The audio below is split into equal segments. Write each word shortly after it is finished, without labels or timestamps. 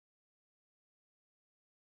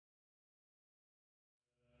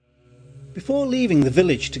Before leaving the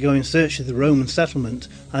village to go in search of the Roman settlement,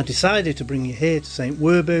 I decided to bring you here to St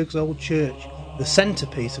Werburgh's old church, the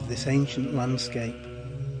centrepiece of this ancient landscape.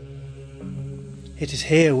 It is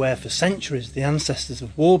here where for centuries the ancestors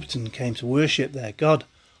of Warburton came to worship their god,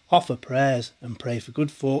 offer prayers and pray for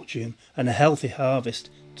good fortune and a healthy harvest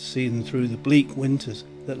to see them through the bleak winters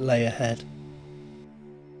that lay ahead.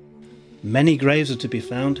 Many graves are to be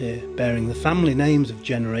found here, bearing the family names of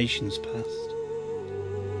generations past.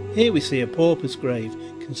 Here we see a pauper's grave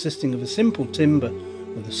consisting of a simple timber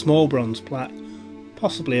with a small bronze plaque,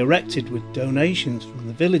 possibly erected with donations from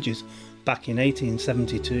the villagers back in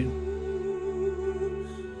 1872.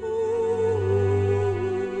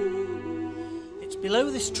 It's below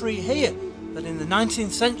this tree here that in the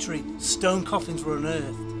 19th century stone coffins were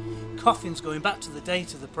unearthed, coffins going back to the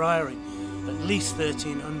date of the priory, at least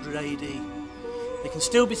 1300 AD. They can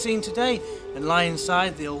still be seen today and lie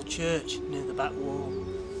inside the old church near the back wall.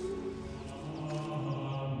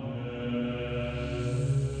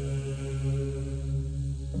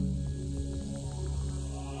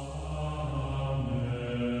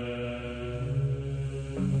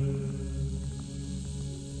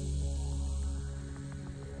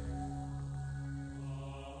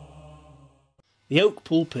 The oak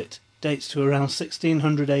pulpit dates to around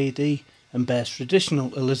 1600 AD and bears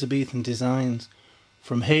traditional Elizabethan designs.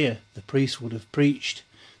 From here the priests would have preached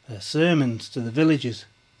their sermons to the villagers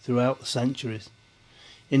throughout the centuries.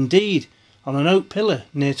 Indeed, on an oak pillar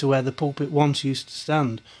near to where the pulpit once used to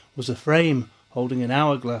stand was a frame holding an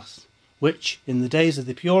hourglass, which, in the days of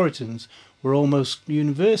the Puritans, were almost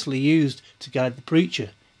universally used to guide the preacher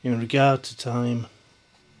in regard to time.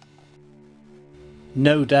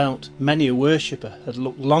 No doubt many a worshipper had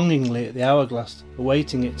looked longingly at the hourglass,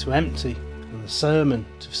 awaiting it to empty and the sermon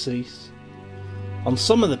to cease. On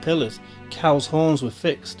some of the pillars, cows' horns were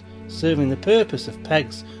fixed, serving the purpose of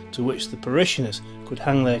pegs to which the parishioners could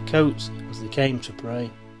hang their coats as they came to pray.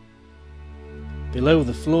 Below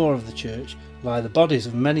the floor of the church lie the bodies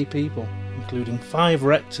of many people, including 5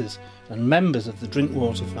 rectors and members of the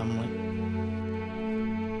Drinkwater family.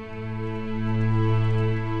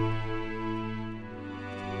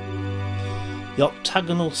 The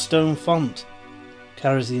octagonal stone font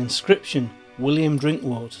carries the inscription William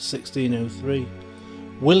Drinkwater 1603.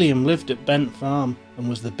 William lived at Bent Farm and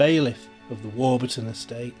was the bailiff of the Warburton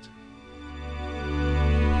estate.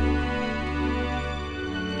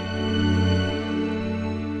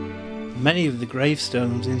 Many of the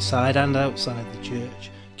gravestones inside and outside the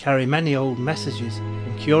church carry many old messages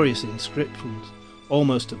and curious inscriptions,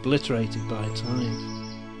 almost obliterated by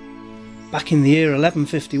time. Back in the year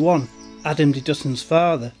 1151, Adam de Dutton's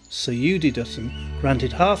father, Sir Hugh de Dutton,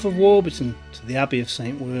 granted half of Warburton to the Abbey of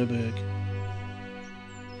St Werburgh.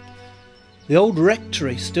 The old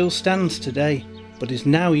rectory still stands today, but is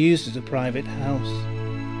now used as a private house.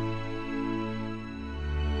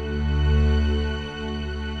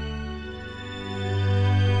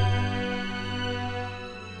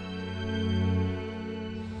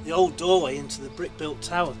 The old doorway into the brick-built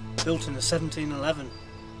tower, built in 1711.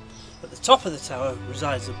 At the top of the tower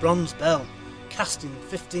resides a bronze bell, cast in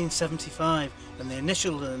 1575, and the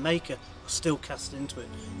initial of the maker was still cast into it,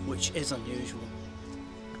 which is unusual.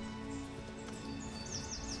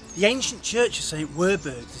 The ancient church of St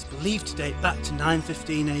Werburgh is believed to date back to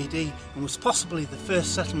 915 AD and was possibly the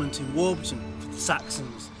first settlement in Warburton for the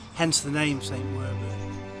Saxons, hence the name St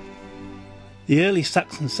Werburgh. The early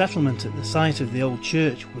Saxon settlement at the site of the old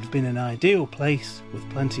church would have been an ideal place, with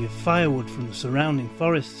plenty of firewood from the surrounding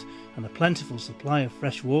forests and a plentiful supply of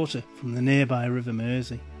fresh water from the nearby River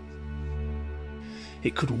Mersey.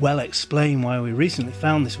 It could well explain why we recently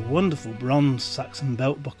found this wonderful bronze Saxon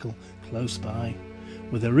belt buckle close by.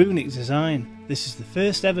 With a runic design, this is the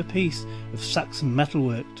first ever piece of Saxon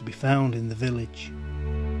metalwork to be found in the village.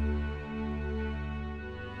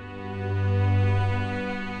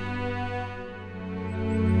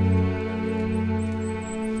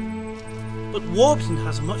 But Warburton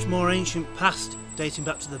has a much more ancient past, dating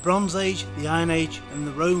back to the Bronze Age, the Iron Age and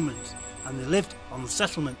the Romans, and they lived on the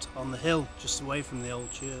settlement on the hill just away from the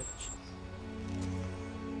old church.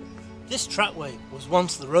 This trackway was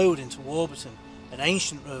once the road into Warburton, an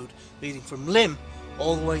ancient road leading from Lymm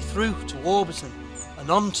all the way through to Warburton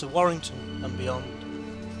and on to Warrington and beyond.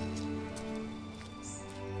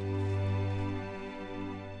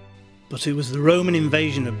 But it was the Roman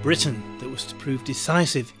invasion of Britain that was to prove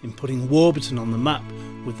decisive in putting Warburton on the map,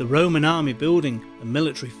 with the Roman army building a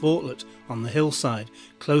military fortlet on the hillside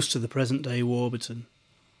close to the present-day Warburton.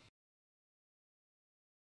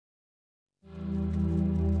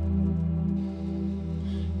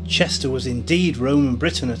 Chester was indeed Roman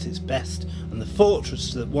Britain at its best, and the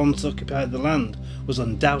fortress that once occupied the land was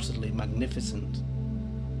undoubtedly magnificent.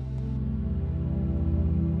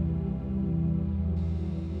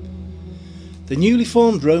 The newly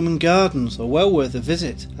formed Roman gardens are well worth a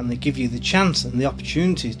visit, and they give you the chance and the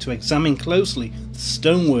opportunity to examine closely the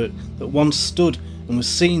stonework that once stood and was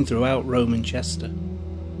seen throughout Roman Chester.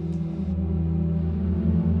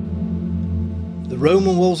 The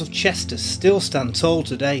Roman walls of Chester still stand tall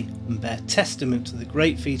today and bear testament to the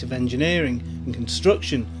great feat of engineering and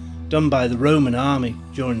construction done by the Roman army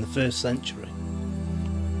during the 1st century.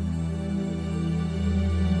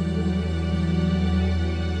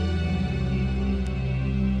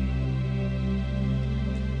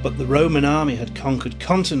 But the Roman army had conquered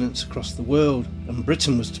continents across the world, and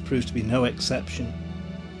Britain was to prove to be no exception.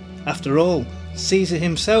 After all, Caesar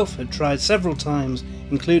himself had tried several times,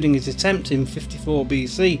 including his attempt in 54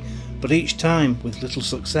 BC, but each time with little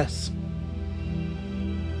success.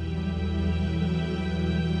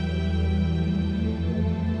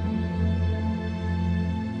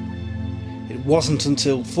 It wasn't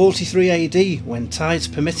until 43 AD, when tides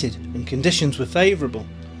permitted and conditions were favourable,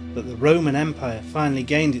 that the Roman Empire finally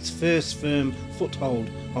gained its first firm foothold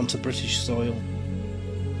onto British soil.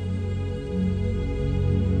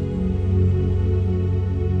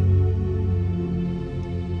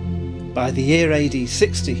 By the year AD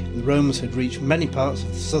 60, the Romans had reached many parts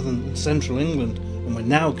of southern and central England and were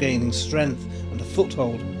now gaining strength and a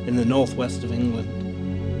foothold in the northwest of England.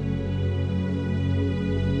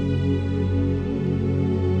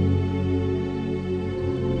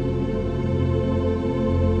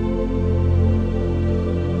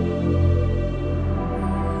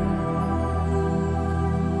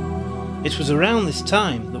 It was around this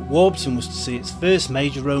time that Warburton was to see its first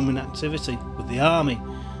major Roman activity, with the army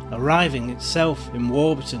arriving itself in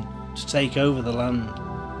Warburton to take over the land.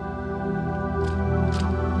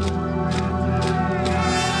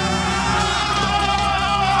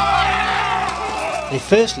 They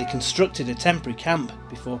firstly constructed a temporary camp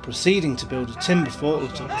before proceeding to build a timber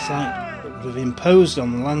fortlet at the site that would have imposed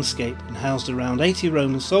on the landscape and housed around 80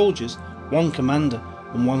 Roman soldiers, 1 commander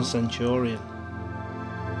and 1 centurion.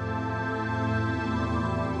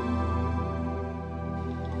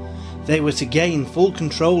 They were to gain full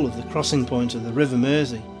control of the crossing point of the River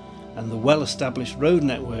Mersey and the well-established road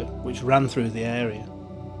network which ran through the area.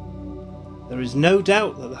 There is no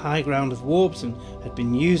doubt that the high ground of Warburton had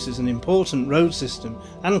been used as an important road system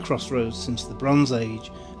and crossroads since the Bronze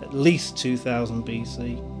Age, at least 2000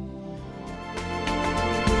 BC.